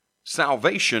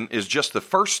Salvation is just the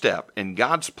first step in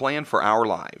God's plan for our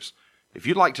lives. If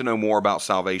you'd like to know more about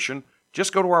salvation,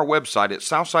 just go to our website at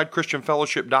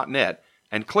southsidechristianfellowship.net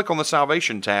and click on the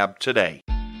Salvation tab today.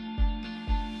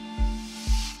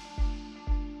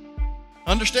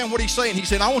 Understand what he's saying. He's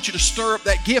saying, I want you to stir up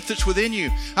that gift that's within you.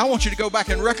 I want you to go back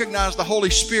and recognize the Holy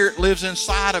Spirit lives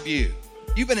inside of you.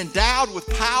 You've been endowed with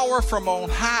power from on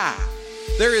high.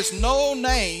 There is no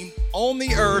name on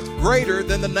the earth greater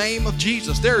than the name of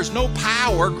Jesus. There is no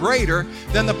power greater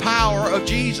than the power of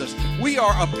Jesus. We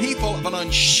are a people of an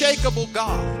unshakable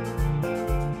God.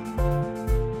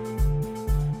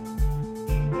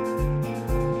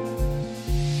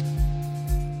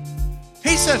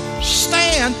 He said,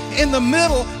 stand in the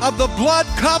middle of the blood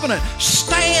covenant.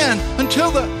 Stand until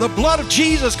the blood of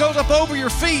Jesus goes up over your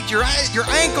feet, your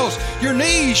ankles, your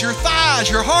knees, your thighs,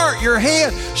 your heart, your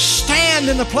head. Stand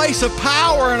in the place of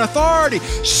power and authority.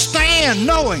 Stand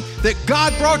knowing that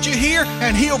God brought you here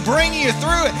and He'll bring you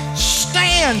through it.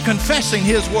 Stand confessing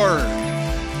His word.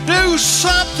 Do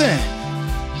something.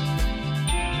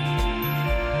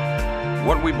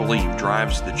 What we believe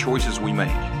drives the choices we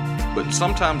make. But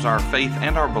sometimes our faith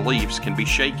and our beliefs can be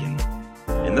shaken.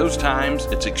 In those times,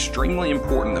 it's extremely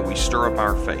important that we stir up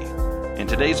our faith. In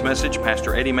today's message,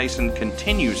 Pastor Eddie Mason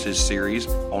continues his series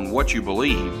on what you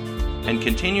believe and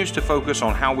continues to focus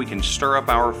on how we can stir up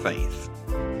our faith.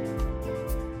 All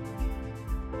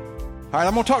right,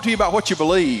 I'm going to talk to you about what you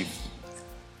believe.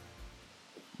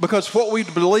 Because what we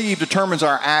believe determines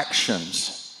our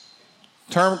actions.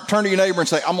 Turn to your neighbor and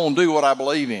say, I'm going to do what I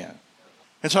believe in.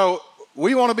 And so,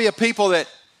 we want to be a people that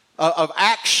of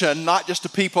action, not just a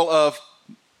people of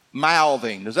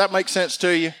mouthing. Does that make sense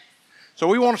to you? So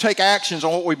we want to take actions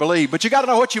on what we believe. But you got to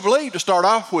know what you believe to start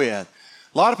off with.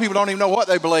 A lot of people don't even know what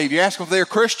they believe. You ask them if they're a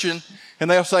Christian, and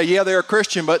they'll say, yeah, they're a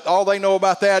Christian, but all they know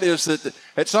about that is that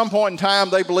at some point in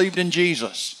time they believed in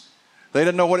Jesus. They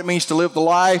didn't know what it means to live the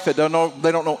life. They don't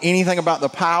know anything about the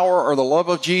power or the love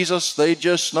of Jesus. They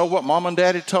just know what mom and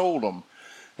daddy told them.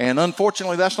 And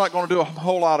unfortunately, that's not going to do a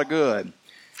whole lot of good.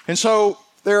 And so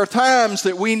there are times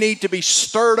that we need to be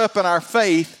stirred up in our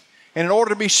faith. And in order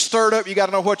to be stirred up, you got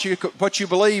to know what you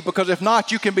believe, because if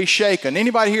not, you can be shaken.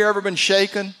 Anybody here ever been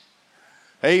shaken?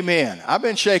 Amen. I've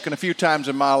been shaken a few times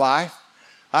in my life.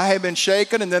 I have been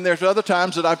shaken, and then there's other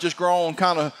times that I've just grown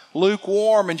kind of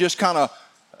lukewarm and just kind of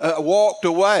walked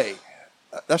away.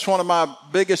 That's one of my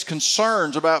biggest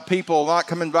concerns about people not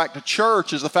coming back to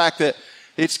church, is the fact that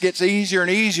it gets easier and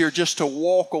easier just to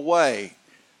walk away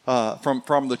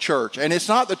from the church. And it's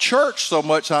not the church so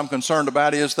much I'm concerned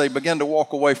about, is they begin to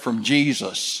walk away from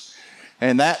Jesus.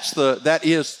 And that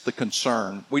is the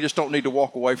concern. We just don't need to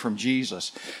walk away from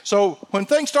Jesus. So when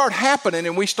things start happening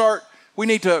and we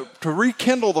need to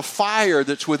rekindle the fire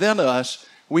that's within us,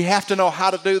 we have to know how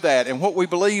to do that. And what we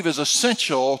believe is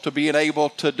essential to being able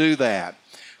to do that.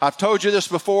 I've told you this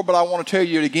before, but I want to tell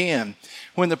you it again.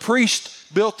 When the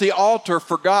priest built the altar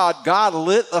for God, God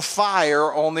lit a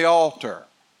fire on the altar.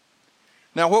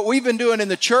 Now, what we've been doing in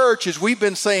the church is we've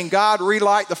been saying, God,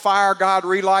 relight the fire, God,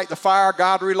 relight the fire,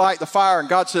 God, relight the fire. And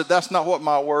God said, that's not what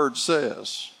my word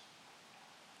says.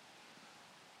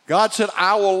 God said,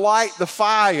 I will light the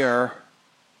fire,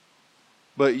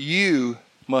 but you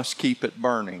must keep it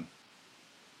burning.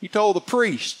 He told the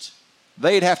priests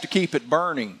they'd have to keep it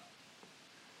burning.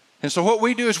 And so what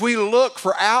we do is we look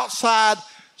for outside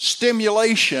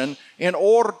stimulation in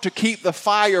order to keep the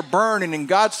fire burning. And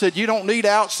God said, you don't need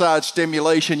outside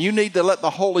stimulation. You need to let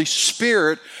the Holy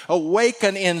Spirit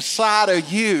awaken inside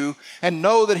of you and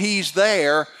know that He's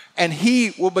there, and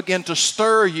He will begin to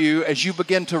stir you as you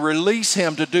begin to release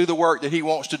Him to do the work that He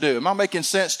wants to do. Am I making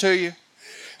sense to you?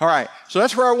 All right, so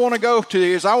that's where I want to go to,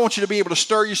 is I want you to be able to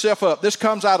stir yourself up. This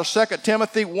comes out of 2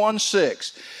 Timothy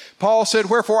 1:6. Paul said,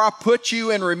 wherefore I put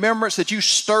you in remembrance that you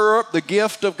stir up the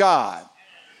gift of God.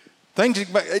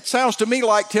 It sounds to me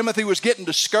like Timothy was getting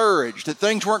discouraged, that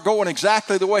things weren't going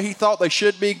exactly the way he thought they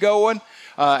should be going.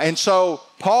 And so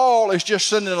Paul is just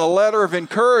sending a letter of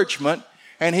encouragement,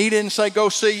 and he didn't say, go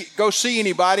see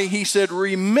anybody. He said,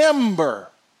 remember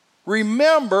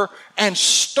and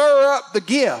stir up the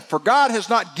gift. For God has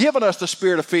not given us the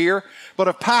spirit of fear, but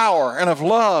of power and of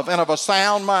love and of a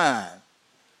sound mind.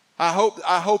 I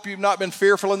hope you've not been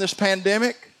fearful in this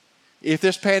pandemic. If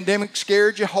this pandemic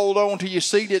scared you, hold on to your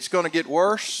seat. It's going to get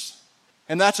worse.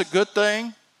 And that's a good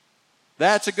thing.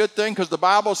 That's a good thing, because the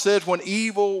Bible says when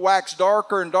evil wax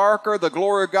darker and darker, the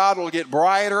glory of God will get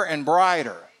brighter and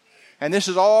brighter. And this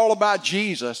is all about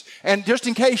Jesus. And just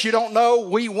in case you don't know,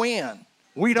 we win.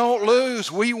 We don't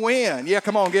lose, we win. Yeah,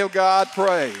 come on, give God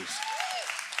praise.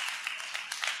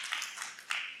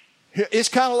 It's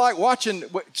kind of like watching,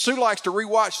 Sue likes to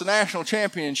rewatch the national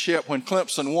championship when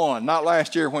Clemson won. Not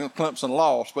last year when Clemson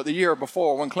lost, but the year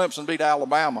before when Clemson beat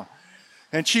Alabama.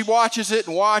 And she watches it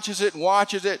and watches it and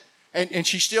watches it. And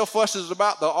she still fusses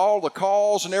about all the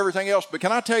calls and everything else. But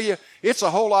can I tell you, it's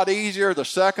a whole lot easier the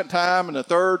second time and the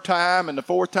third time and the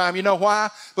fourth time. You know why?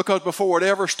 Because before it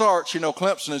ever starts, you know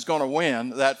Clemson is going to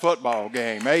win that football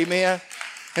game. Amen?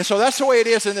 And so that's the way it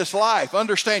is in this life.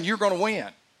 Understand, you're going to win.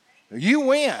 You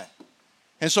win.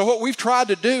 And so what we've tried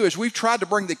to do is we've tried to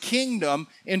bring the kingdom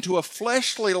into a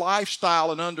fleshly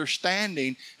lifestyle and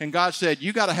understanding. And God said,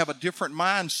 you got to have a different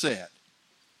mindset.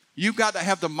 You've got to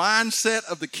have the mindset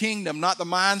of the kingdom, not the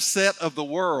mindset of the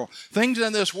world. Things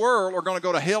in this world are going to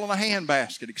go to hell in a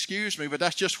handbasket. Excuse me, but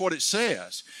that's just what it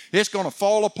says. It's going to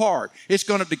fall apart. It's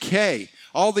going to decay.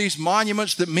 All these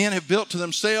monuments that men have built to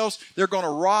themselves, they're going to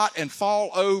rot and fall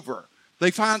over. They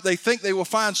think they will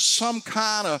find some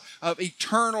kind of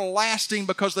eternal lasting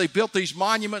because they built these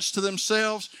monuments to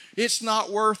themselves. It's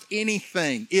not worth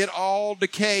anything. It all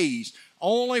decays.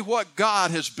 Only what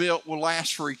God has built will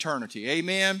last for eternity.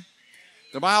 Amen?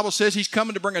 The Bible says He's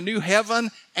coming to bring a new heaven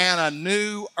and a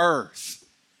new earth.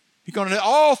 He's going to do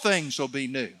all things will be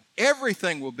new.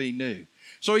 Everything will be new.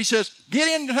 So He says,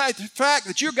 get into the fact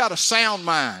that you've got a sound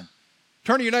mind.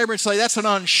 Turn to your neighbor and say, that's an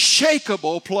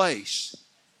unshakable place.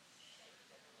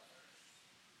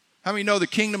 How many know the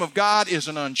kingdom of God is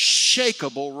an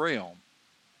unshakable realm?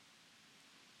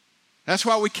 That's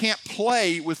why we can't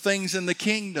play with things in the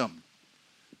kingdom.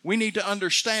 We need to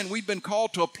understand we've been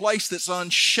called to a place that's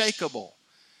unshakable.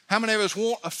 How many of us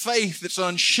want a faith that's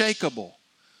unshakable?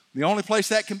 The only place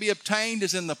that can be obtained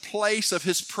is in the place of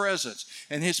His presence.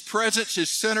 And His presence is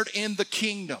centered in the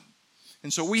kingdom.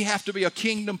 And so we have to be a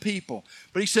kingdom people.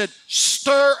 But He said,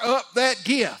 stir up that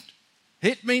gift.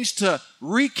 It means to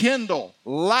rekindle,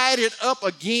 light it up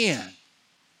again.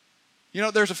 You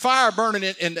know, there's a fire burning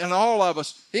in all of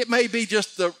us. It may be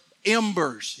just the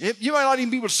embers. You might not even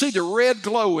be able to see the red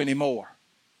glow anymore.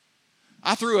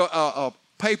 I threw a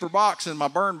paper box in my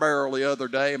burn barrel the other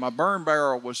day, and my burn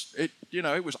barrel was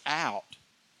out.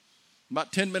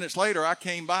 About 10 minutes later, I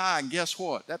came by, and guess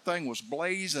what? That thing was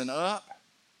blazing up,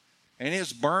 and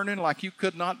it's burning like you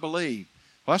could not believe.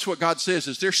 Well, that's what God says,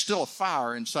 is there's still a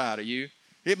fire inside of you.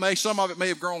 Some of it may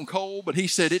have grown cold, but He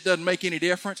said it doesn't make any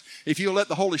difference. If you let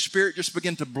the Holy Spirit just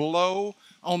begin to blow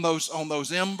on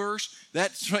those embers,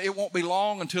 it won't be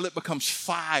long until it becomes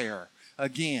fire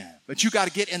again. But you got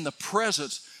to get in the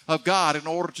presence of God in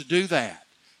order to do that.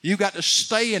 You've got to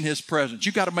stay in His presence.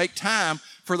 You've got to make time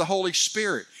for the Holy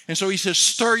Spirit. And so He says,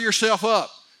 stir yourself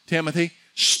up, Timothy.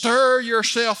 Stir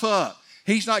yourself up.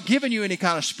 He's not giving you any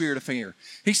kind of spirit of fear.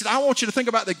 He said, I want you to think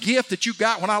about the gift that you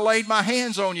got when I laid my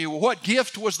hands on you. Well, what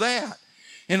gift was that?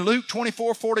 In Luke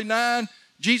 24:49,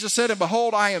 Jesus said, and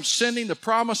behold, I am sending the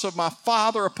promise of my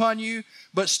Father upon you,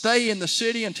 but stay in the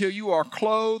city until you are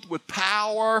clothed with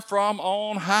power from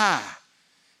on high.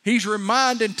 He's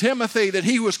reminding Timothy that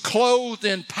he was clothed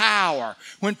in power.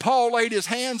 When Paul laid his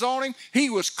hands on him, he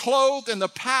was clothed in the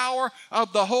power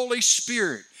of the Holy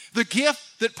Spirit. The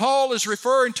gift that Paul is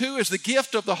referring to is the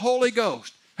gift of the Holy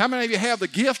Ghost. How many of you have the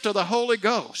gift of the Holy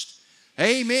Ghost?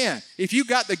 Amen. If you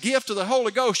got the gift of the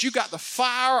Holy Ghost, you got the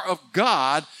fire of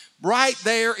God right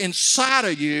there inside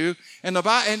of you. And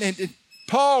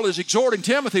Paul is exhorting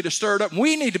Timothy to stir it up.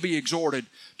 We need to be exhorted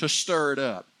to stir it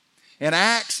up. In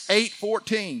Acts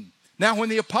 8:14, now when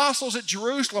the apostles at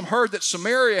Jerusalem heard that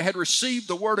Samaria had received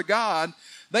the word of God,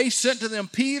 they sent to them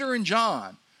Peter and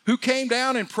John, who came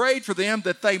down and prayed for them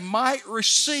that they might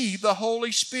receive the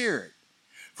Holy Spirit.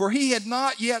 For He had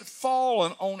not yet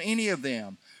fallen on any of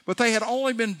them, but they had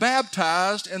only been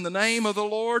baptized in the name of the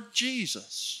Lord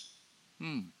Jesus.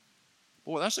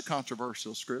 Boy, that's a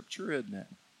controversial scripture, isn't it?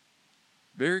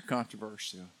 Very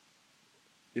controversial.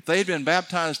 If they had been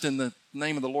baptized in the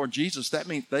name of the Lord Jesus, that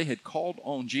means they had called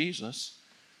on Jesus.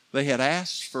 They had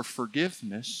asked for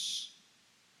forgiveness.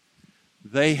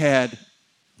 They had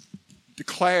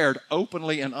declared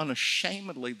openly and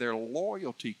unashamedly their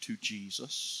loyalty to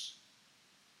Jesus.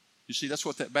 You see, that's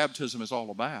what that baptism is all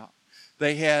about.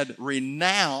 They had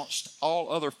renounced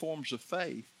all other forms of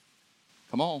faith.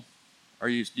 Come on. Do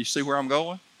you see where I'm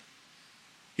going?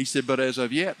 He said, but as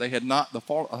of yet, the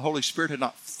Holy Spirit had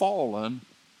not fallen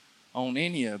on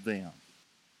any of them.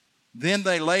 Then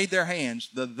they laid their hands,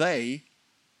 they,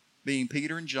 being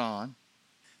Peter and John,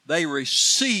 they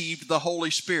received the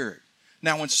Holy Spirit.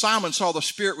 Now, when Simon saw the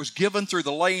Spirit was given through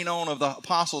the laying on of the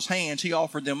apostles' hands, he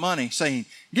offered them money, saying,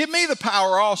 give me the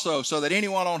power also, so that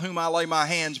anyone on whom I lay my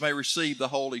hands may receive the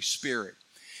Holy Spirit.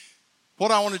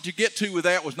 What I wanted to get to with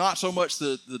that was not so much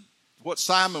the what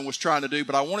Simon was trying to do,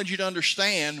 but I wanted you to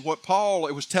understand what Paul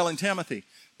was telling Timothy.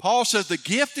 Paul says the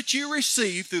gift that you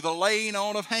receive through the laying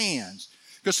on of hands.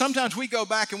 Because sometimes we go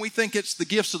back and we think it's the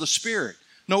gifts of the Spirit.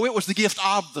 No, it was the gift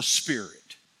of the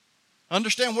Spirit.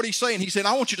 Understand what he's saying? He said,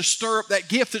 I want you to stir up that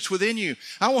gift that's within you.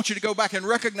 I want you to go back and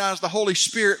recognize the Holy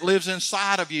Spirit lives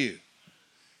inside of you.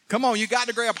 Come on, you got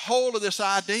to grab hold of this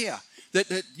idea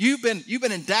that you've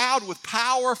been endowed with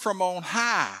power from on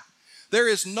high. There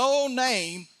is no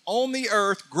name on the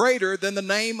earth greater than the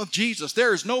name of Jesus.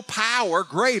 There is no power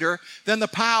greater than the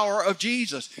power of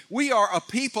Jesus. We are a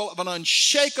people of an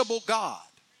unshakable God.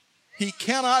 He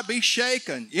cannot be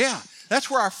shaken. Yeah,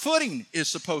 that's where our footing is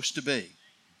supposed to be.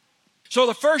 So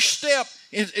the first step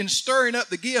in stirring up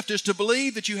the gift is to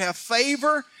believe that you have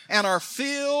favor and are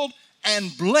filled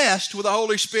and blessed with the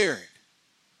Holy Spirit.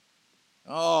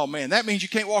 Oh man, that means you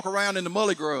can't walk around in the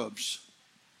mully grubs.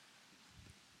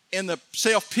 In the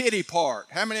self-pity part.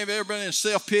 How many have ever been in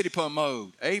self-pity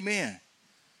mode? Amen.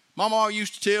 My mom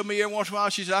used to tell me every once in a while,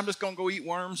 she said, I'm just going to go eat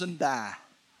worms and die.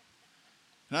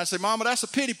 And I said, Mama, that's a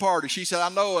pity party. She said, I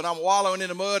know it. I'm wallowing in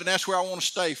the mud, and that's where I want to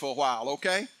stay for a while,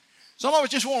 okay? Some of us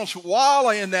just want to wallow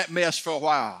in that mess for a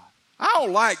while. I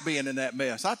don't like being in that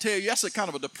mess. I tell you, that's a kind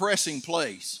of a depressing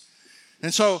place.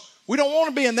 And so we don't want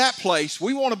to be in that place.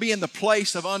 We want to be in the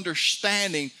place of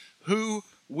understanding who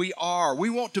we are. We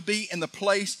want to be in the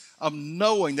place of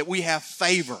knowing that we have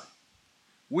favor.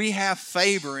 We have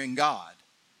favor in God.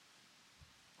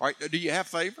 All right, do you have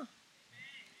favor?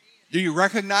 Do you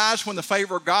recognize when the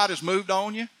favor of God has moved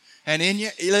on you and in you?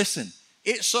 Listen,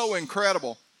 it's so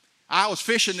incredible. I was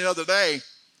fishing the other day,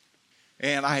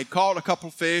 and I had caught a couple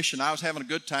of fish, and I was having a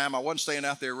good time. I wasn't staying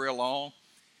out there real long.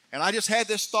 And I just had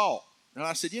this thought. And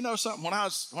I said, you know something, when I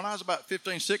was about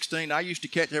 15, 16, I used to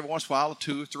catch every once in a while a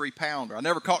 2 or 3 pounder. I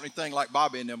never caught anything like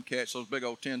Bobby and them catch, those big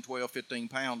old 10, 12, 15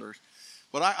 pounders.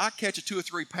 But I catch a 2 or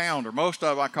 3 pounder. Most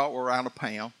of them I caught were around a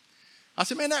pound. I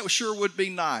said, man, that sure would be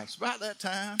nice. About that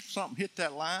time, something hit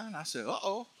that line. I said,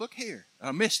 uh-oh, look here.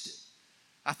 I missed it.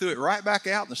 I threw it right back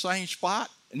out in the same spot.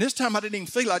 And this time I didn't even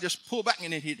feel it. I just pulled back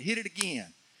and it hit it again.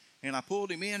 And I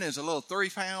pulled him in as a little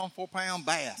 3-pound, 4-pound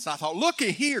bass. I thought, look at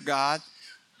here, God.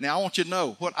 Now, I want you to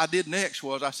know what I did next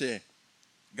was I said,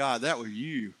 God, that was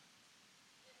you.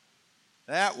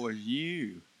 That was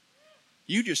you.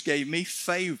 You just gave me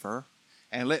favor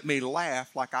and let me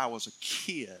laugh like I was a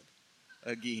kid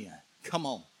again. Come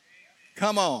on.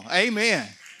 Come on. Amen.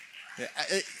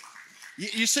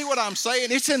 You see what I'm saying?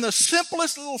 It's in the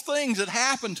simplest little things that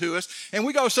happen to us, and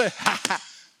we go say,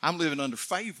 I'm living under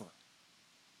favor.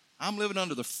 I'm living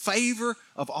under the favor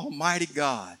of Almighty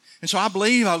God. And so I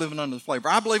believe I'm living under the favor.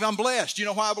 I believe I'm blessed. You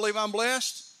know why I believe I'm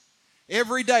blessed?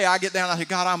 Every day I get down and I say,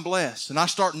 God, I'm blessed. And I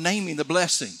start naming the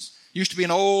blessings. Used to be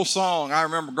an old song I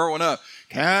remember growing up.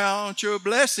 Count your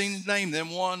blessings, name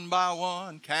them one by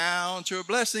one. Count your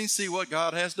blessings, see what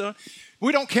God has done.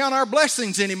 We don't count our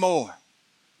blessings anymore.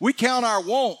 We count our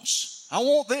wants. I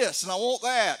want this and I want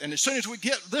that. And as soon as we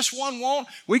get this one want,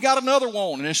 we got another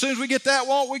want. And as soon as we get that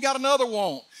want, we got another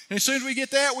want. And as soon as we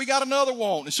get that, we got another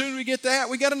want. As soon as we get that,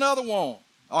 we got another want.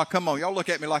 Oh, come on. Y'all look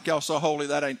at me like y'all so holy.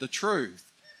 That ain't the truth.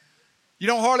 You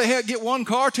don't hardly get one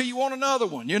car till you want another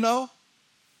one, you know.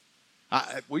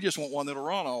 We just want one that'll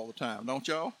run all the time, don't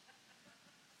y'all?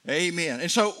 Amen.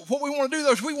 And so what we want to do,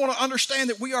 though, is we want to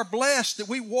understand that we are blessed, that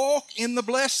we walk in the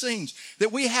blessings,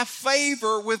 that we have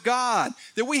favor with God,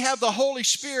 that we have the Holy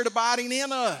Spirit abiding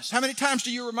in us. How many times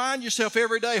do you remind yourself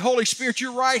every day, Holy Spirit,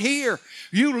 you're right here.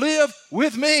 You live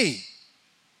with me.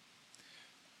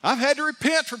 I've had to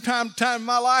repent from time to time in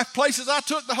my life, places I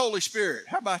took the Holy Spirit.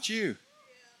 How about you?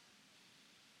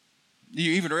 Do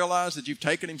you even realize that you've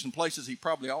taken him some places he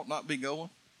probably ought not be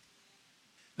going?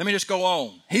 Let me just go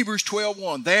on. Hebrews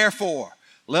 12:1. Therefore,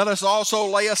 let us also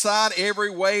lay aside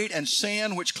every weight and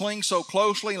sin which clings so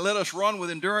closely, and let us run with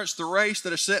endurance the race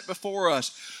that is set before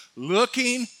us,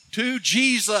 looking to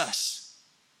Jesus.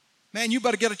 Man, you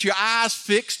better get your eyes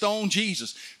fixed on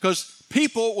Jesus, because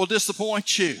people will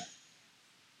disappoint you.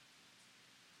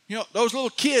 You know, those little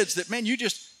kids that, man, you'd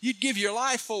give your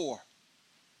life for.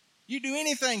 You'd do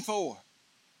anything for.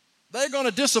 They're going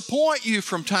to disappoint you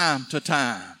from time to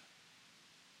time.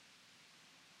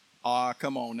 Oh,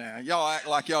 come on now. Y'all act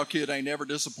like y'all kid ain't never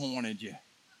disappointed you.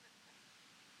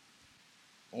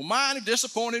 Well, mine have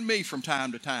disappointed me from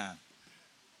time to time.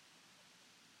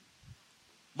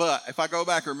 But if I go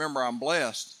back and remember I'm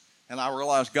blessed and I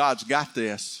realize God's got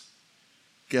this,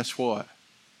 guess what?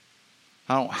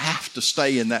 I don't have to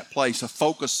stay in that place of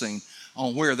focusing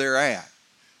on where they're at.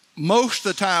 Most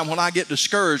of the time when I get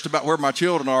discouraged about where my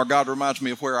children are, God reminds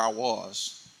me of where I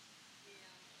was.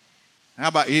 How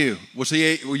about you?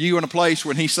 Were you in a place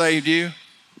when he saved you?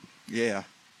 Yeah.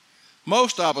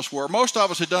 Most of us were. Most of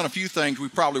us had done a few things we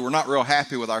probably were not real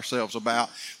happy with ourselves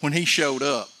about when he showed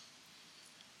up.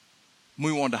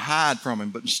 We wanted to hide from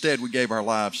him, but instead we gave our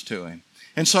lives to him.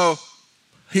 And so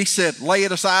he said, lay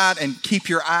it aside and keep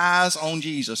your eyes on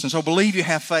Jesus. And so believe you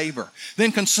have favor.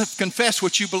 Then confess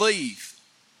what you believe.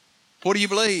 What do you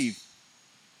believe?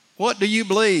 What do you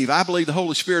believe? I believe the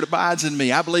Holy Spirit abides in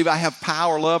me. I believe I have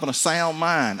power, love, and a sound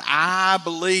mind. I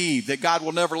believe that God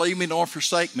will never leave me nor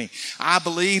forsake me. I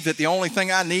believe that the only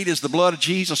thing I need is the blood of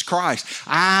Jesus Christ.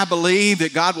 I believe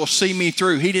that God will see me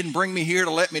through. He didn't bring me here to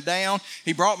let me down.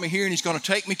 He brought me here and He's going to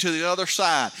take me to the other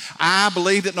side. I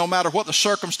believe that no matter what the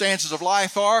circumstances of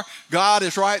life are, God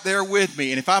is right there with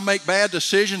me. And if I make bad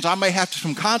decisions, I may have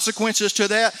some consequences to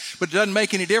that, but it doesn't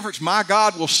make any difference. My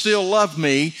God will still love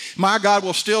me. My God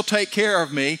will still take care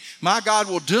of me. My God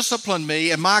will discipline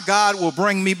me, and my God will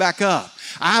bring me back up.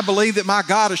 I believe that my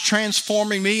God is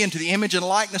transforming me into the image and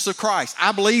likeness of Christ.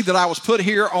 I believe that I was put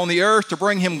here on the earth to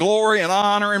bring Him glory and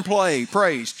honor and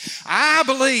praise. I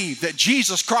believe that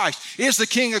Jesus Christ is the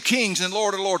King of Kings and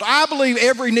Lord of Lords. I believe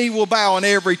every knee will bow and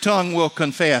every tongue will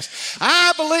confess.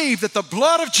 I believe that the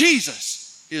blood of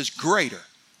Jesus is greater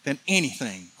than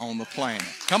anything on the planet.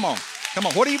 Come on.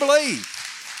 What do you believe?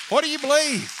 What do you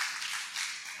believe?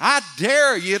 I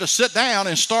dare you to sit down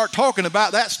and start talking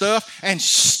about that stuff and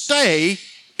stay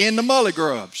in the mully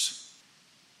grubs.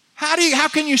 How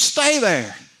can you stay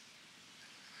there?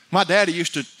 My daddy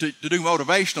used to do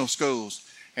motivational schools,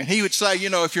 and he would say,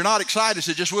 if you're not excited,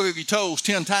 so just wiggle your toes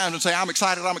 10 times and say, I'm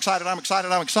excited, I'm excited, I'm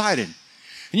excited, I'm excited.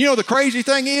 And the crazy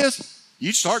thing is,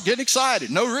 you'd start getting excited.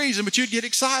 No reason, but you'd get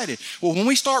excited. Well, when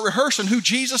we start rehearsing who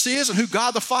Jesus is and who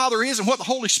God the Father is and what the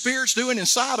Holy Spirit's doing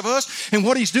inside of us and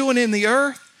what He's doing in the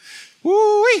earth,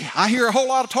 woo-wee. I hear a whole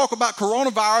lot of talk about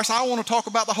coronavirus. I want to talk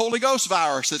about the Holy Ghost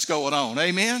virus that's going on.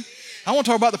 Amen? I want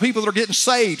to talk about the people that are getting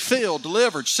saved, filled,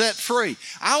 delivered, set free.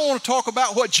 I want to talk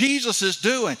about what Jesus is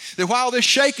doing. That while this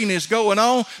shaking is going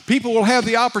on, people will have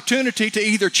the opportunity to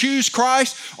either choose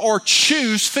Christ or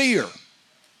choose fear.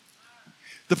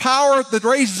 The power that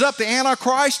raises up the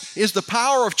Antichrist is the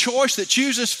power of choice that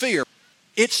chooses fear.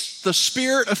 It's the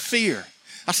spirit of fear.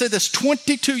 I said this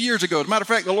 22 years ago. As a matter of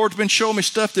fact, the Lord's been showing me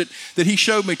stuff that He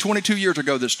showed me 22 years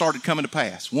ago that started coming to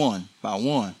pass, one by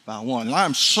one by one. And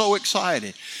I'm so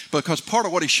excited because part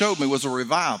of what He showed me was a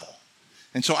revival.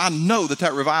 And so I know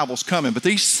that revival's coming, but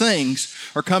these things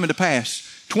are coming to pass.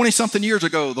 20-something years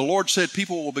ago, the Lord said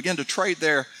people will begin to trade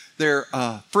their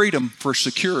freedom for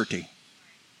security.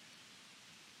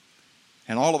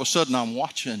 And all of a sudden I'm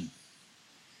watching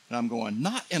and I'm going,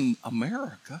 not in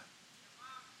America.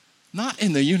 Not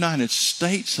in the United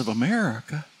States of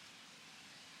America.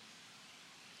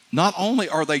 Not only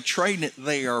are they trading it,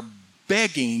 they are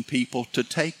begging people to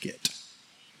take it.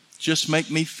 Just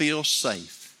make me feel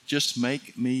safe. Just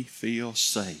make me feel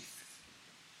safe.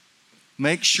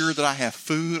 Make sure that I have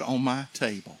food on my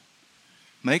table.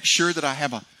 Make sure that I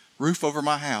have a roof over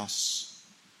my house.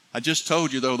 I just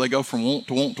told you, though, they go from want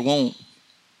to want to want.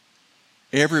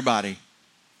 Everybody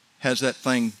has that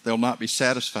thing. They'll not be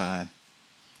satisfied.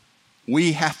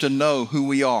 We have to know who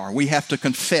we are. We have to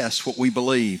confess what we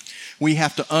believe. We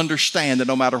have to understand that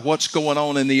no matter what's going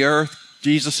on in the earth,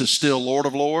 Jesus is still Lord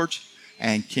of Lords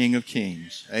and King of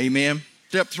Kings. Amen.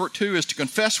 Step 2 is to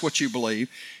confess what you believe.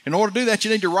 In order to do that,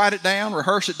 you need to write it down,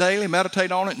 rehearse it daily,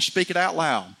 meditate on it, and speak it out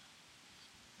loud.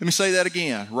 Let me say that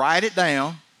again. Write it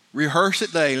down, rehearse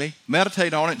it daily,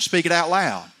 meditate on it, and speak it out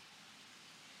loud.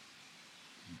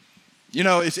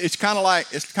 It's kind of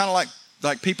like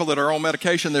people that are on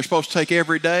medication they're supposed to take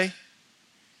every day.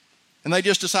 And they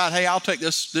just decide, hey, I'll take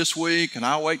this week, and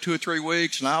I'll wait 2 or 3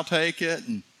 weeks, and I'll take it,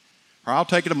 or I'll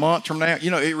take it a month from now.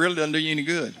 It really doesn't do you any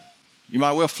good. You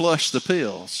might well flush the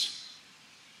pills.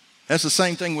 That's the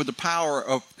same thing with the power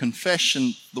of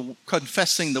confessing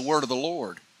the word of the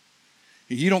Lord.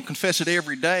 If you don't confess it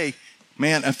every day,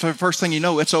 man, first thing you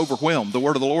know, it's overwhelmed. The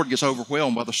word of the Lord gets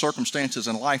overwhelmed by the circumstances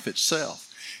in life itself.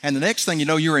 And the next thing you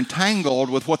know, you're entangled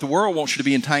with what the world wants you to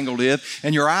be entangled with,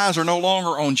 and your eyes are no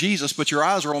longer on Jesus, but your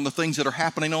eyes are on the things that are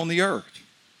happening on the earth.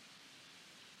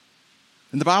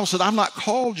 And the Bible said, I've not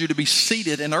called you to be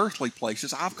seated in earthly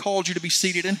places. I've called you to be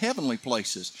seated in heavenly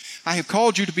places. I have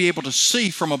called you to be able to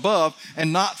see from above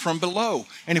and not from below.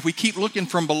 And if we keep looking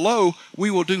from below,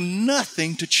 we will do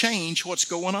nothing to change what's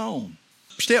going on.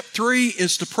 Step 3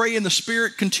 is to pray in the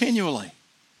Spirit continually.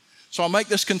 So I make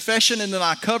this confession and then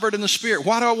I cover it in the Spirit.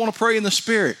 Why do I want to pray in the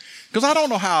Spirit? Because I don't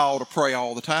know how I ought to pray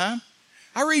all the time.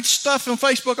 I read stuff on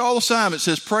Facebook all the time. It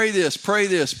says, pray this, pray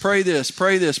this, pray this,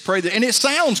 pray this, pray this. And it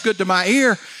sounds good to my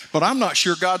ear, but I'm not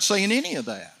sure God's saying any of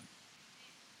that.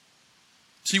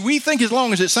 See, we think as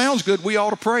long as it sounds good, we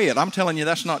ought to pray it. I'm telling you,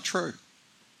 that's not true.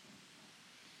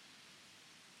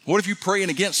 What if you're praying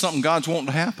against something God's wanting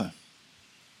to happen?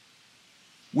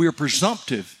 We are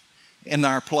presumptive in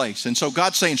our place. And so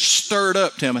God's saying, stir it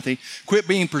up, Timothy. Quit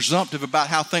being presumptive about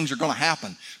how things are going to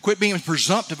happen. Quit being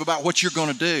presumptive about what you're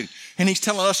going to do. And he's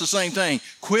telling us the same thing.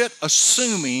 Quit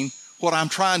assuming what I'm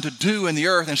trying to do in the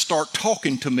earth and start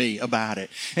talking to me about it.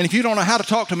 And if you don't know how to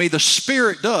talk to me, the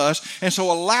Spirit does. And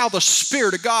so allow the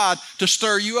Spirit of God to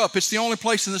stir you up. It's the only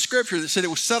place in the Scripture that said it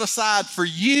was set aside for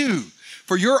you,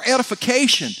 for your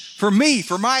edification, for me,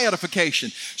 for my edification,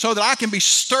 so that I can be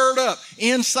stirred up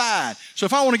inside. So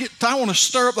if I want to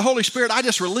stir up the Holy Spirit, I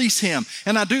just release Him.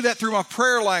 And I do that through my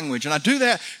prayer language. And I do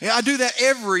that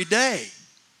every day.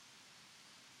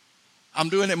 I'm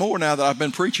doing it more now that I've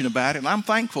been preaching about it, and I'm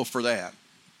thankful for that.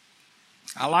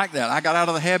 I like that. I got out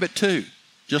of the habit too,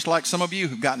 just like some of you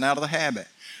who've gotten out of the habit.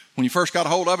 When you first got a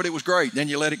hold of it, it was great. Then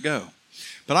you let it go.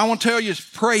 But I want to tell you,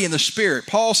 pray in the Spirit.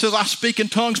 Paul says, I speak in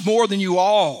tongues more than you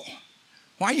all.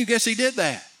 Why do you guess he did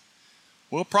that?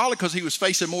 Well, probably because he was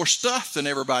facing more stuff than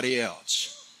everybody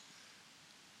else.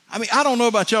 I mean, I don't know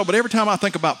about y'all, but every time I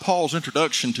think about Paul's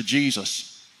introduction to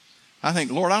Jesus, I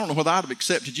think, Lord, I don't know whether I'd have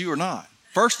accepted you or not.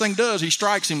 First thing he does, he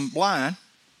strikes him blind.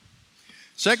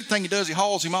 Second thing he does, he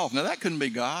hauls him off. Now, that couldn't be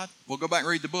God. Well, go back and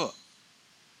read the book.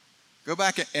 Go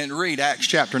back and read Acts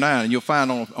chapter 9, and you'll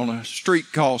find on a street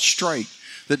called Straight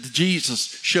that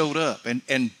Jesus showed up.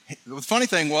 And the funny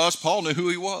thing was, Paul knew who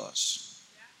he was.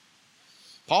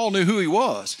 Paul knew who he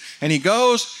was. And he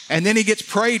goes, and then he gets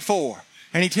prayed for.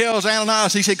 And he tells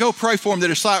Ananias, he said, go pray for him that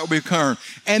his sight will be returned.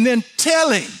 And then tell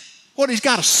him what he's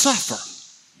got to suffer.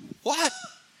 What?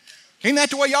 Ain't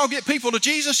that the way y'all get people to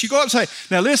Jesus? You go up and say,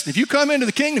 now listen, if you come into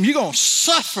the kingdom, you're going to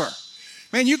suffer.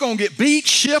 Man, you're going to get beat,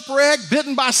 shipwrecked,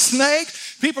 bitten by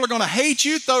snakes. People are going to hate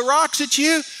you, throw rocks at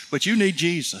you, but you need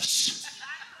Jesus.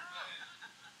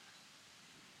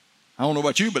 I don't know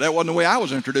about you, but that wasn't the way I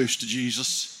was introduced to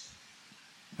Jesus.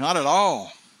 Not at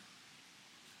all.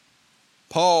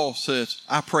 Paul says,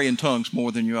 I pray in tongues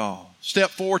more than you all.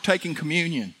 Step 4, taking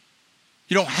communion.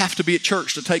 You don't have to be at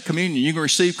church to take communion. You can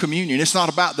receive communion. It's not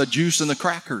about the juice and the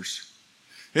crackers.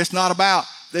 It's not about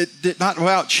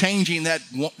changing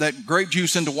that grape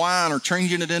juice into wine or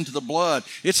changing it into the blood.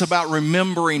 It's about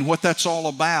remembering what that's all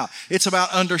about. It's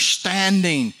about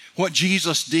understanding what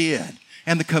Jesus did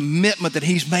and the commitment that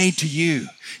He's made to you.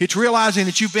 It's realizing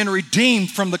that you've been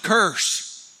redeemed from the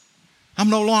curse. I'm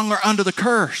no longer under the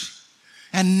curse.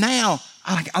 And now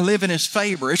I live in His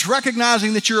favor. It's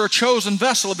recognizing that you're a chosen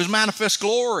vessel of His manifest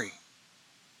glory.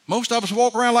 Most of us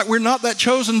walk around like we're not that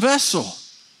chosen vessel.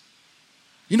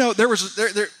 You know, there was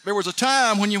a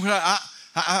time when you went,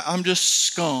 I'm just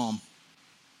scum.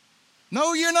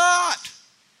 No, you're not.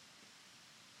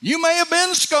 You may have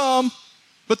been scum,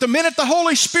 but the minute the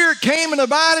Holy Spirit came and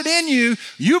abided in you,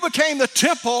 you became the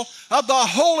temple of the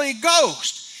Holy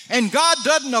Ghost. And God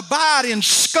doesn't abide in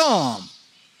scum.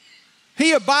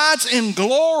 He abides in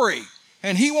glory,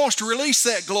 and He wants to release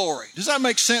that glory. Does that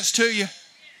make sense to you?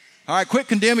 All right, quit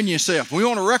condemning yourself. We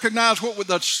want to recognize what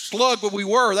the slug that we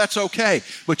were, that's okay.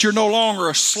 But you're no longer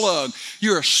a slug.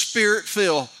 You're a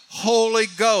Spirit-filled, Holy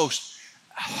Ghost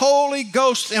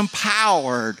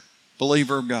empowered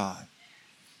believer of God.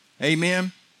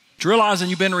 Amen? It's realizing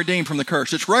you've been redeemed from the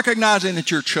curse. It's recognizing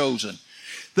that you're chosen.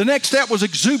 The next step was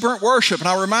exuberant worship, and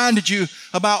I reminded you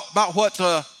about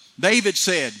what David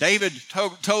said. David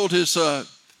told his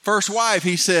first wife,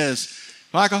 he says,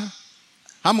 Michael,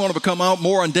 I'm going to become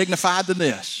more undignified than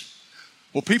this.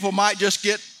 Well, people might just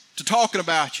get to talking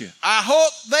about you. I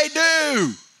hope they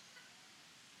do.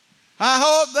 I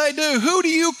hope they do. Who do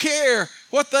you care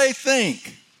what they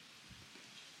think?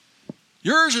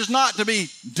 Yours is not to be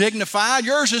dignified.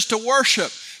 Yours is to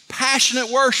worship,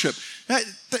 passionate worship.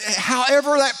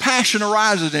 However that passion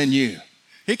arises in you.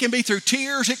 It can be through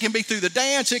tears. It can be through the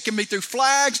dance. It can be through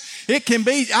flags. It can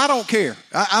be, I don't care.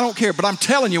 I don't care. But I'm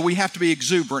telling you, we have to be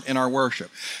exuberant in our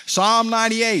worship. Psalm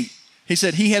 98, he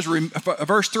said,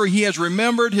 verse 3, He has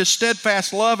remembered His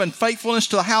steadfast love and faithfulness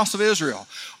to the house of Israel.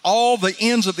 All the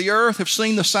ends of the earth have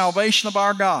seen the salvation of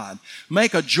our God.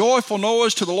 Make a joyful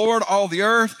noise to the Lord, all the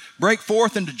earth. Break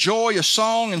forth into joy, a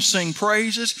song, and sing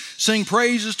praises. Sing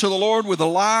praises to the Lord with the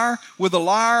lyre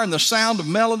and the sound of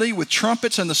melody, with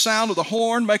trumpets and the sound of the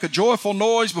horn. Make a joyful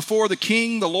noise before the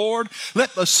King, the Lord.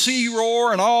 Let the sea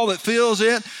roar and all that fills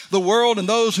it, the world and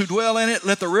those who dwell in it.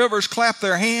 Let the rivers clap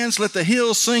their hands. Let the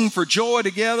hills sing for joy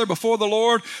together before the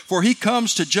Lord. For He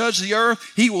comes to judge the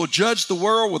earth. He will judge the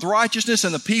world with righteousness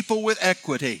and the people with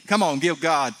equity. Come on, give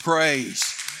God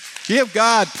praise. Give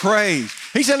God praise.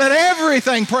 He said, let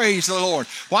everything praise the Lord.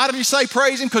 Why did he say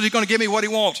praise him? Because he's going to give me what he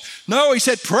wants. No, he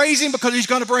said praise him because he's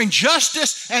going to bring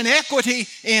justice and equity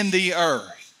in the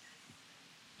earth.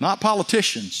 Not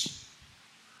politicians.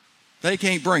 They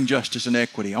can't bring justice and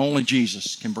equity. Only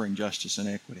Jesus can bring justice and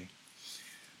equity.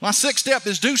 My sixth step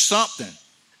is do something.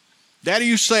 Daddy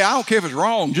used to say, I don't care if it's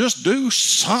wrong, just do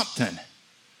something.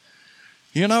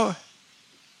 You know,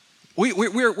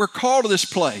 we're called to this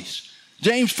place.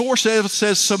 James 4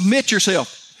 says, submit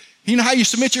yourself. You know how you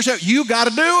submit yourself? You got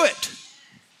to do it.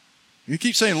 You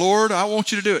keep saying, Lord, I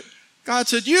want you to do it. God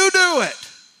said, you do it.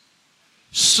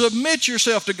 Submit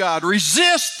yourself to God.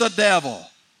 Resist the devil,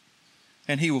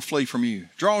 and he will flee from you.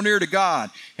 Draw near to God,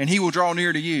 and he will draw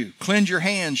near to you. Cleanse your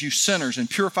hands, you sinners, and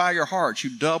purify your hearts, you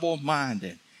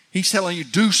double-minded. He's telling you,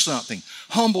 do something.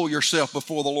 Humble yourself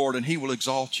before the Lord, and he will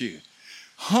exalt you.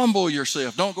 Humble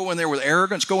yourself. Don't go in there with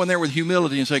arrogance. Go in there with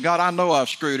humility and say, God, I know I've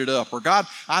screwed it up. Or God,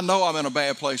 I know I'm in a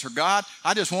bad place. Or God,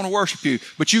 I just want to worship you.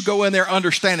 But you go in there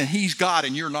understanding he's God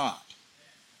and you're not.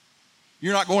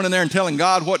 You're not going in there and telling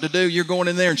God what to do. You're going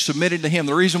in there and submitting to him.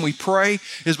 The reason we pray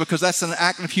is because that's an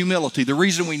act of humility. The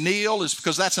reason we kneel is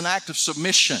because that's an act of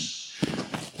submission.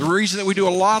 The reason that we do a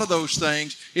lot of those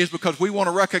things is because we want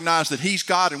to recognize that he's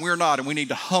God and we're not, and we need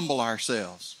to humble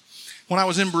ourselves. When I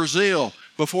was in Brazil,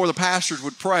 before the pastors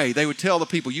would pray, they would tell the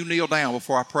people, you kneel down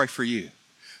before I pray for you.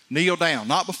 Kneel down,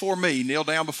 not before me, kneel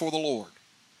down before the Lord.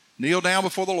 Kneel down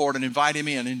before the Lord and invite him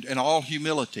in all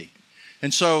humility.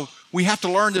 And so we have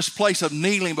to learn this place of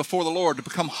kneeling before the Lord to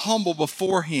become humble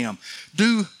before him.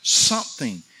 Do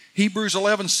something. Hebrews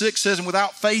 11:6 says, and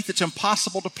without faith it's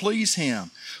impossible to please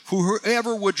him. For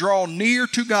whoever would draw near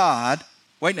to God,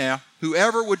 wait now,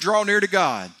 whoever would draw near to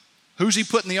God, who's he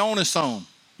putting the onus on?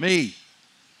 Me.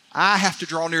 I have to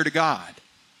draw near to God.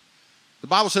 The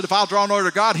Bible said if I'll draw near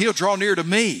to God, he'll draw near to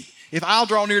me. If I'll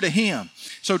draw near to him.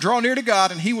 So draw near to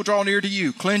God and he will draw near to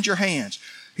you. Cleanse your hands.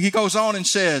 He goes on and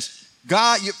says,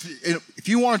 God, if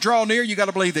you want to draw near, you got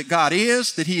to believe that God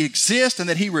is, that he exists, and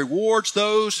that he rewards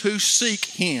those who seek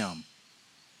him.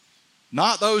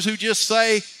 Not those who just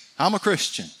say, I'm a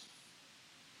Christian.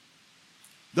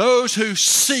 Those who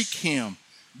seek him,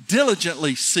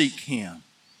 diligently seek him.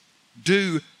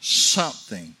 Do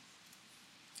something.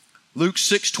 Luke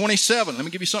 6:27. Let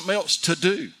me give you something else to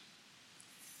do.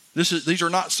 These are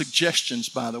not suggestions,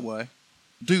 by the way.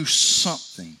 Do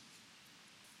something.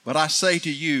 But I say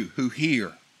to you who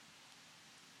hear,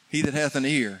 he that hath an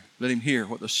ear, let him hear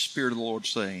what the Spirit of the Lord is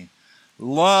saying.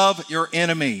 Love your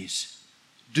enemies.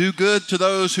 Do good to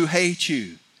those who hate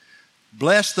you.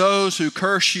 Bless those who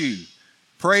curse you.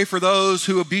 Pray for those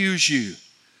who abuse you.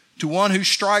 To one who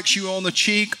strikes you on the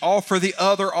cheek, offer the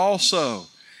other also.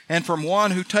 And from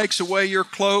one who takes away your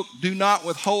cloak, do not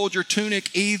withhold your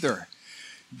tunic either.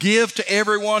 Give to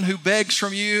everyone who begs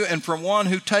from you, and from one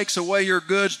who takes away your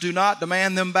goods, do not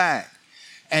demand them back.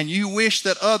 And you wish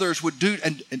that others would do,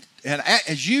 and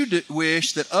as you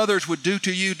wish that others would do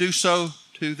to you, do so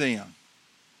to them.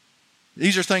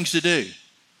 These are things to do.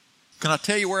 Can I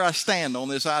tell you where I stand on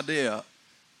this idea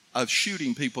of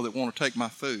shooting people that want to take my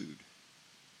food?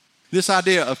 This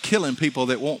idea of killing people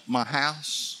that want my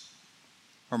house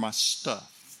or my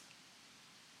stuff.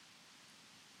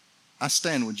 I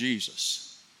stand with Jesus.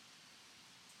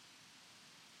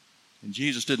 And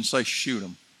Jesus didn't say shoot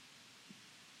them.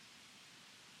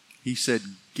 He said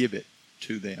give it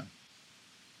to them.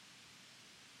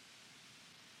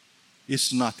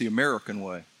 It's not the American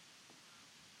way.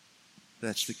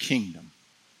 That's the kingdom.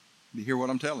 You hear what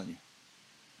I'm telling you?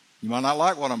 You might not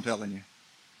like what I'm telling you,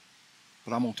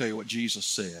 but I'm going to tell you what Jesus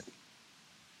said.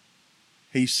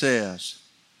 He says,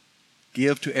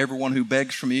 give to everyone who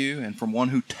begs from you, and from one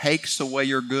who takes away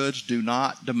your goods, do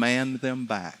not demand them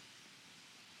back.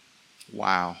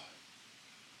 Wow.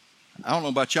 I don't know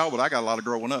about y'all, but I got a lot of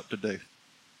growing up to do.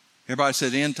 Everybody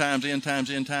said end times, end times,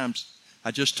 end times.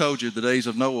 I just told you the days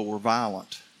of Noah were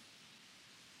violent.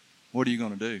 What are you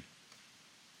going to do?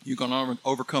 You're going to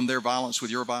overcome their violence with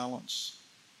your violence?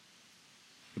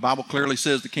 The Bible clearly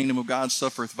says the kingdom of God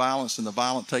suffereth violence, and the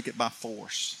violent take it by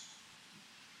force.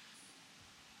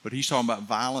 But he's talking about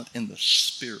violent in the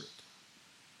spirit.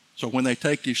 So when they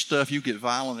take your stuff, you get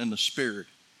violent in the spirit.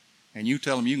 And you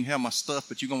tell them you can have my stuff,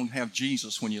 but you're going to have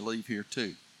Jesus when you leave here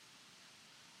too.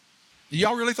 Do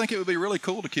y'all really think it would be really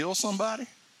cool to kill somebody?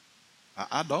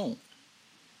 I don't.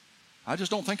 I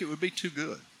just don't think it would be too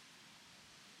good.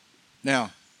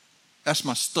 Now, that's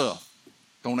my stuff.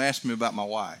 Don't ask me about my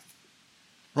wife.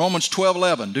 Romans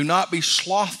 12:11. Do not be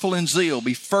slothful in zeal.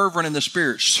 Be fervent in the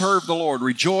Spirit. Serve the Lord.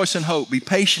 Rejoice in hope. Be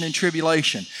patient in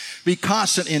tribulation. Be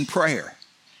constant in prayer.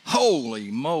 Holy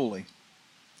moly.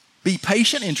 Be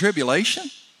patient in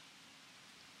tribulation?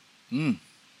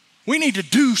 We need to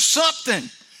do something.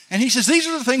 And he says, these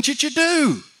are the things that you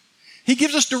do. He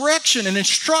gives us direction and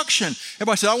instruction.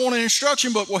 Everybody said, I want an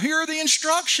instruction book. Well, here are the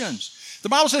instructions. The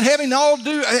Bible said, having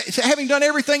done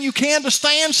everything you can to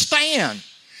stand, stand.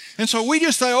 And so we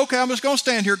just say, okay, I'm just going to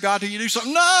stand here, God, till you do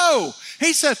something. No!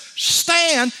 He said,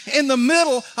 stand in the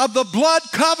middle of the blood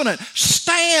covenant.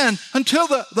 Stand until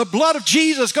the blood of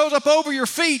Jesus goes up over your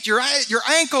feet, your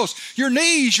ankles, your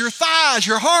knees, your thighs,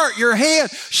 your heart, your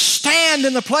head. Stand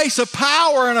in the place of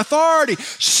power and authority.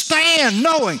 Stand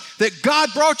knowing that God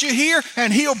brought you here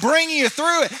and He'll bring you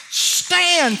through it.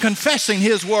 Stand confessing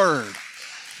His word.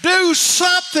 Do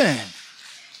something.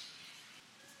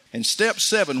 And step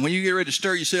 7, when you get ready to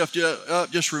stir yourself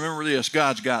up, just remember this.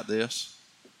 God's got this.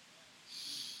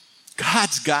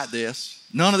 God's got this.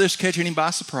 None of this catching Him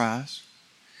by surprise.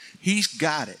 He's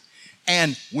got it.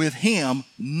 And with Him,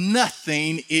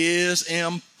 nothing is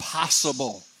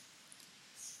impossible.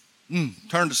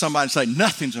 Turn to somebody and say,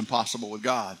 nothing's impossible with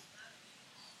God.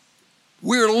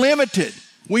 We're limited.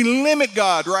 We limit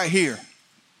God right here.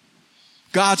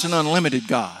 God's an unlimited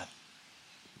God.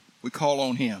 We call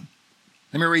on Him.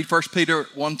 Let me read 1 Peter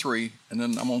 1:3, and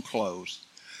then I'm going to close.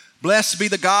 Blessed be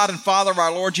the God and Father of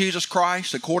our Lord Jesus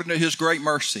Christ, according to His great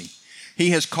mercy. He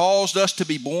has caused us to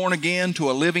be born again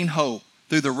to a living hope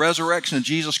through the resurrection of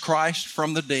Jesus Christ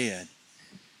from the dead.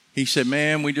 He said,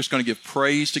 man, we're just going to give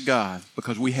praise to God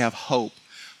because we have hope.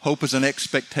 Hope is an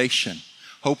expectation.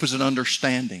 Hope is an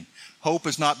understanding. Hope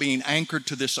is not being anchored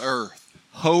to this earth.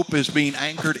 Hope is being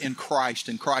anchored in Christ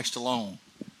and Christ alone.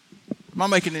 Am I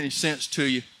making any sense to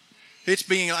you? It's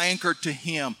being anchored to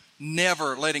Him,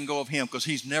 never letting go of Him because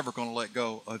He's never going to let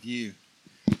go of you.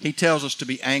 He tells us to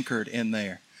be anchored in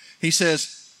there. He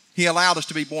says He allowed us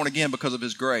to be born again because of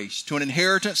His grace, to an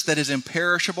inheritance that is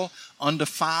imperishable,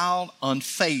 undefiled,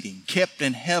 unfading, kept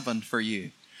in heaven for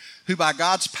you, who by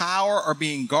God's power are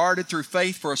being guarded through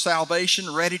faith for a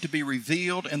salvation ready to be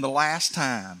revealed in the last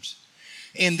times.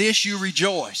 In this you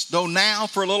rejoice, though now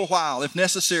for a little while, if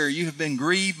necessary, you have been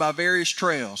grieved by various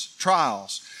trials,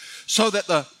 so that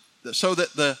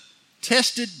the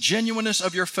tested genuineness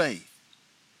of your faith,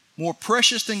 more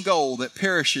precious than gold that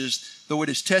perishes, though it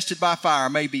is tested by fire,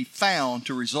 may be found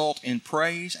to result in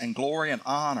praise and glory and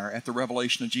honor at the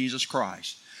revelation of Jesus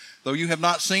Christ. Though you have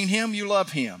not seen Him, you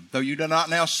love Him. Though you do not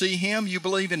now see Him, you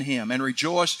believe in Him and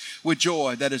rejoice with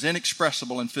joy that is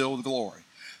inexpressible and filled with glory,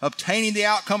 obtaining the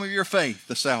outcome of your faith,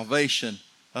 the salvation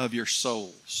of your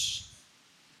souls.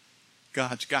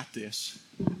 God's got this.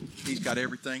 He's got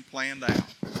everything planned out.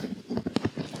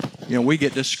 You know, we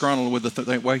get disgruntled with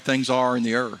the way things are in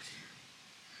the earth.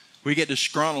 We get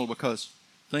disgruntled because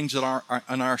things in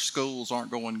our schools aren't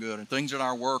going good, and things in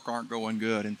our work aren't going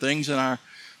good, and things in our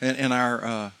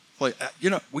place.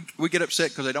 You know, we get upset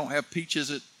because they don't have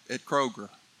peaches at Kroger.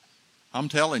 I'm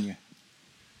telling you.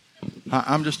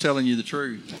 I'm just telling you the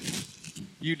truth.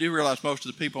 You do realize most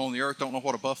of the people on the earth don't know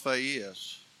what a buffet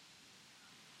is.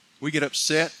 We get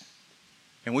upset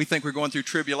and we think we're going through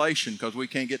tribulation because we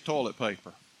can't get toilet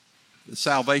paper. The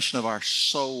salvation of our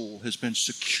soul has been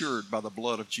secured by the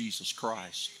blood of Jesus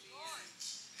Christ.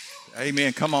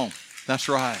 Amen. Come on. That's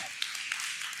right.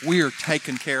 We are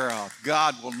taken care of.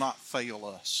 God will not fail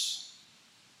us.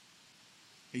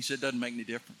 He said it doesn't make any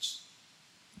difference.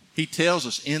 He tells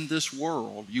us in this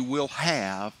world you will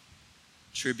have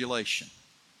tribulation.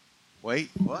 Wait,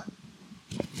 what?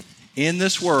 In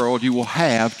this world you will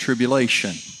have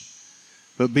tribulation,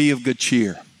 but be of good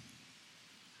cheer.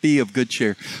 Be of good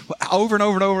cheer. Over and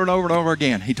over and over and over and over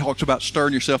again, he talks about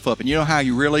stirring yourself up. And you know how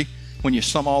you really, when you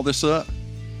sum all this up,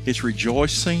 it's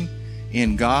rejoicing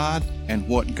in God and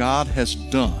what God has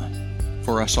done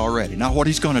for us already. Not what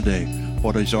He's going to do,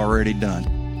 what He's already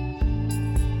done.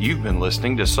 You've been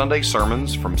listening to Sunday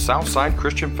sermons from Southside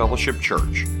Christian Fellowship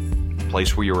Church, a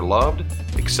place where you are loved,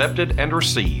 accepted, and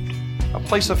received, a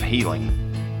place of healing,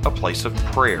 a place of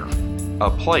prayer,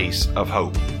 a place of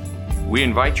hope. We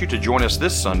invite you to join us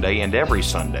this Sunday and every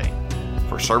Sunday.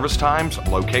 For service times,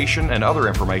 location, and other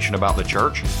information about the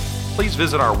church, please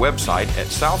visit our website at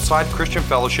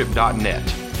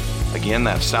southsidechristianfellowship.net. Again,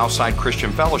 that's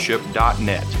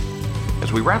southsidechristianfellowship.net.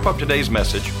 As we wrap up today's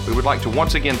message, we would like to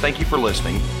once again thank you for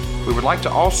listening. We would like to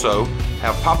also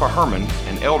have Papa Herman,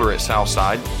 an elder at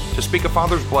Southside, to speak a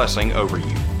Father's blessing over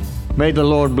you. May the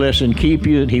Lord bless and keep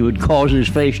you, that He would cause His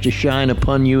face to shine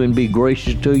upon you and be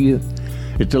gracious to you,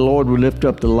 that the Lord would lift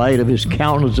up the light of His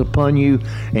countenance upon you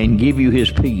and give you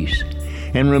His peace.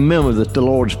 And remember that the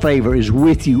Lord's favor is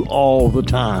with you all the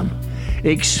time.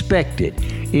 Expect it.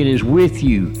 It is with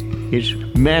you. It's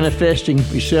manifesting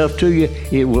itself to you.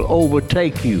 It will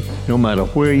overtake you no matter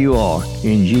where you are.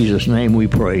 In Jesus' name we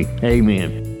pray.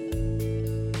 Amen.